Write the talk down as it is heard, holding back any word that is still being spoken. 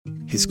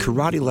His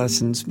karate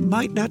lessons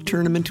might not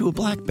turn him into a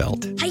black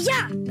belt.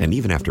 Hi-ya! And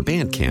even after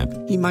band camp,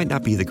 he might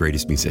not be the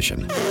greatest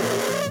musician.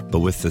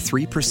 But with the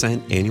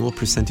 3% annual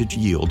percentage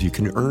yield you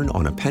can earn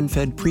on a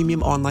PenFed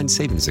premium online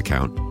savings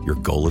account, your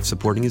goal of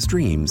supporting his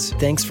dreams...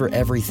 Thanks for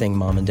everything,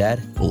 Mom and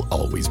Dad. ...will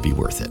always be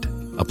worth it.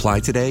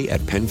 Apply today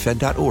at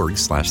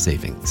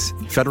PenFed.org/savings.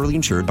 Federally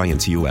insured by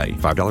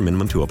NCUA. $5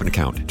 minimum to open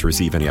account. To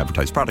receive any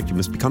advertised product, you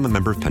must become a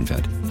member of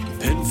PenFed.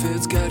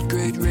 PenFed's got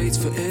great rates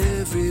for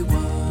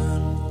everyone.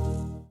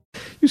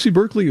 UC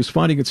Berkeley is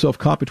finding itself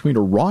caught between a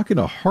rock and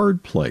a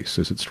hard place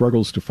as it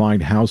struggles to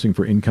find housing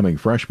for incoming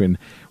freshmen,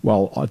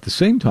 while at the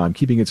same time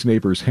keeping its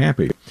neighbors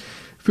happy.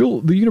 Phil,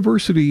 the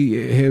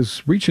university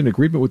has reached an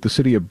agreement with the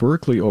city of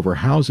Berkeley over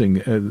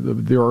housing.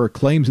 There are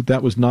claims that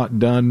that was not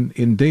done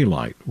in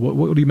daylight.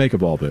 What do you make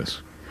of all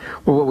this?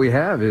 Well, what we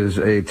have is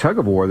a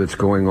tug-of-war that's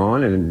going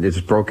on, and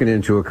it's broken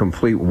into a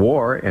complete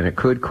war, and it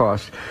could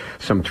cost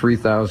some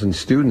 3,000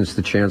 students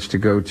the chance to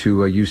go to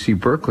UC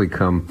Berkeley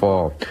come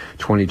fall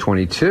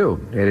 2022.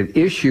 And an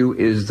issue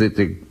is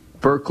that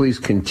Berkeley's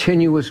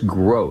continuous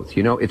growth.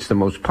 You know, it's the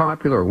most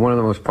popular, one of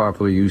the most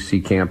popular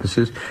UC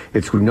campuses.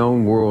 It's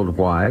known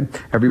worldwide.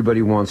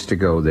 Everybody wants to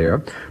go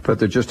there, but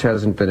there just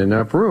hasn't been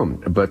enough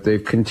room. But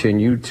they've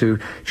continued to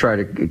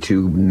try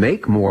to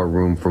make more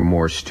room for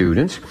more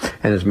students.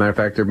 And as a matter of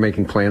fact, they're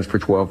making plans for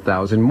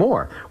 12,000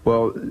 more.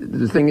 Well,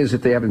 the thing is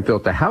that they haven't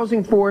built the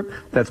housing for it.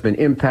 That's been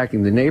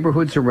impacting the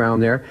neighborhoods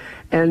around there.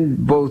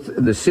 And both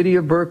the city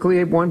of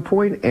Berkeley at one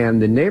point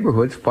and the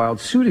neighborhoods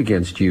filed suit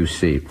against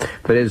UC.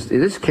 But in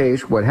this case,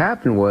 what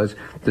happened was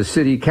the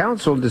city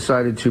council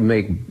decided to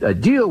make a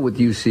deal with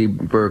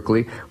UC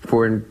Berkeley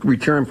in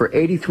return for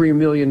 $83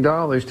 million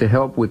to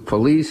help with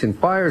police and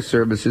fire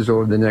services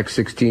over the next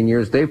 16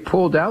 years. They've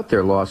pulled out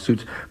their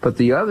lawsuits, but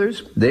the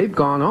others, they've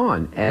gone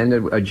on. And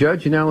a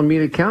judge in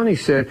Alameda County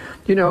said,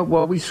 you know,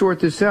 while we sort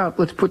this out,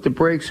 let's put the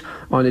brakes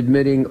on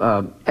admitting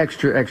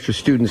extra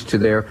students to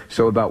there,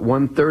 so about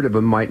 1/3 of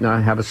them might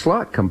not have a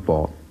slot come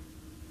fall.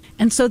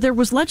 And so there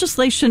was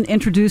legislation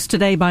introduced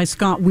today by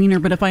Scott Wiener,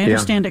 but if I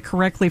understand it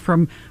correctly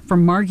from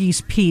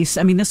Margie's piece,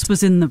 I mean, this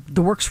was in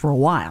the works for a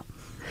while.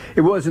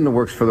 It was in the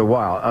works for a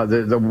while.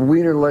 The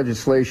Wiener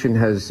legislation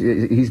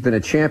he's been a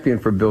champion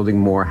for building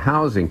more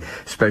housing,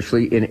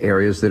 especially in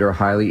areas that are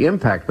highly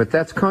impacted. But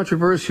that's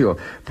controversial,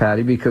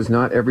 Patty, because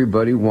not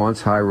everybody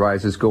wants high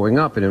rises going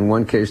up. And in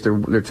one case,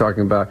 they're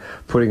talking about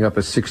putting up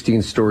a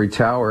 16-story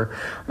tower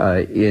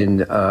at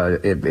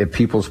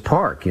People's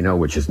Park, you know,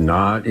 which is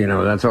not, you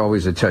know, that's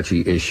always a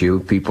touchy issue.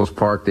 People's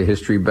Park, the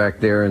history back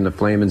there in the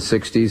flaming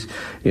 60s,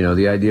 you know,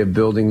 the idea of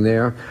building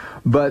there.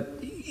 But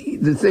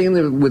the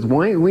thing with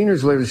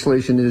Wiener's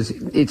legislation is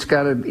it's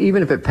got to,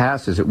 even if it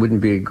passes, it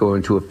wouldn't be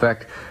going to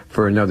effect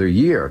for another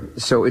year.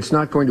 So it's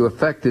not going to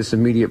affect this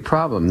immediate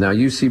problem. Now,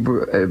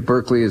 UC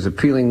Berkeley is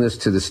appealing this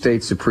to the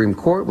state Supreme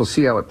Court. We'll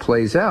see how it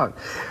plays out.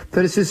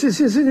 But it's an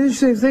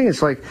interesting thing.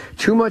 It's like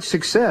too much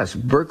success.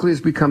 Berkeley has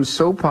become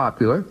so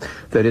popular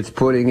that it's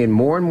putting in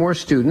more and more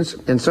students,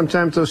 and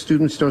sometimes those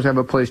students don't have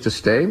a place to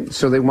stay,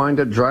 so they wind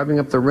up driving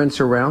up the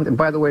rents around. And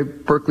by the way,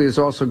 Berkeley is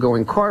also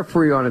going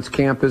car-free on its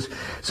campus,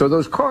 so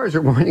those cars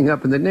are winding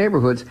up in the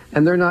neighborhoods,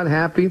 and they're not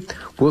happy.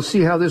 We'll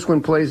see how this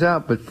one plays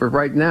out, but for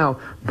right now,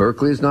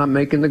 Berkeley is not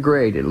making the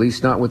grade, at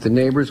least not with the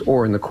neighbors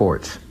or in the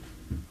courts.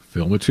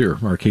 Phil Matier,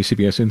 our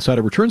KCBS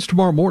Insider, returns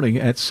tomorrow morning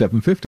at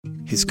 7:50.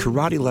 His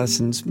karate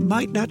lessons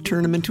might not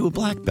turn him into a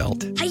black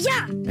belt.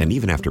 Hi-ya! And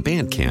even after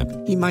band camp,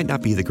 he might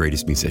not be the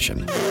greatest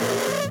musician.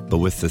 But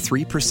with the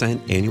 3%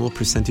 annual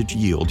percentage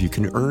yield you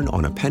can earn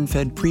on a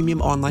PenFed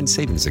premium online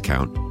savings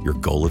account, your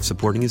goal of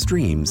supporting his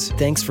dreams...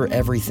 Thanks for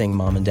everything,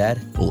 Mom and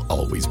Dad. ...will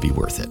always be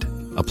worth it.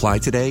 Apply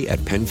today at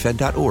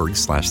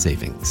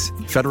PenFed.org/savings.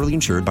 Federally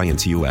insured by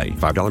NCUA.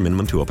 $5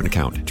 minimum to open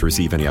account. To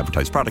receive any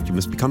advertised product, you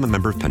must become a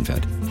member of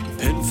PenFed.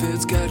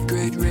 PenFed's got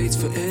great rates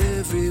for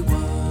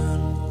everyone.